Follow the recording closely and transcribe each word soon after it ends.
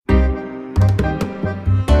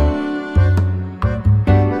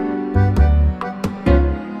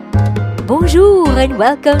Bonjour and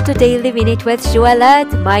welcome to Daily Minute with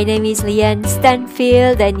Joëlette. My name is Leanne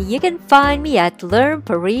Stanfield and you can find me at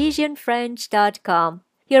learnparisianfrench.com.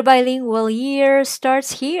 Your bilingual year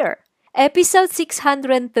starts here. Episode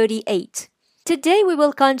 638. Today we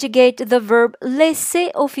will conjugate the verb laisser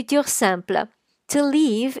au futur simple, to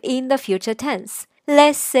leave in the future tense.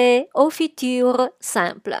 Laisser au futur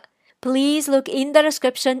simple. Please look in the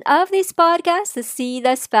description of this podcast to see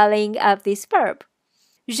the spelling of this verb.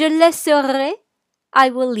 Je laisserai, I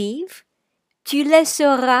will leave. Tu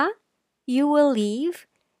laisseras, you will leave.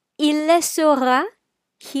 Il laissera,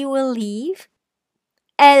 he will leave.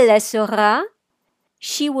 Elle laissera,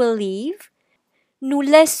 she will leave. Nous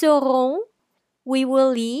laisserons, we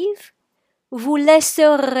will leave. Vous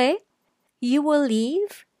laisserez, you will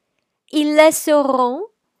leave. Ils laisseront,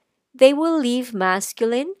 they will leave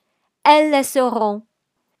masculine. Elles laisseront,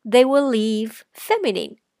 they will leave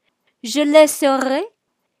feminine. Je laisserai,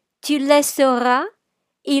 tu laisseras,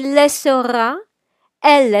 il laissera,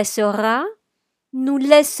 elle laissera, nous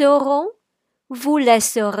laisserons, vous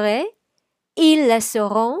laisserez, ils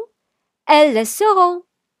laisseront, elles laisseront.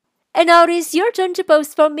 And now it is your turn to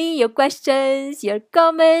post for me your questions, your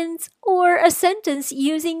comments, or a sentence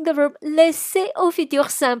using the verb laisser au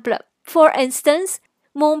futur simple. For instance,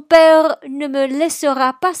 mon père ne me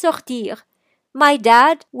laissera pas sortir. My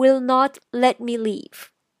dad will not let me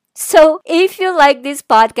leave. So, if you like this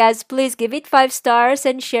podcast, please give it 5 stars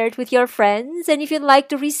and share it with your friends. And if you'd like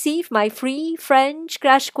to receive my free French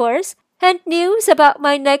crash course and news about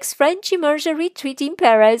my next French immersion retreat in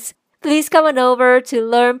Paris, please come on over to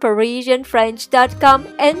learnparisianfrench.com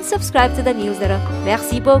and subscribe to the newsletter.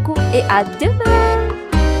 Merci beaucoup et à demain!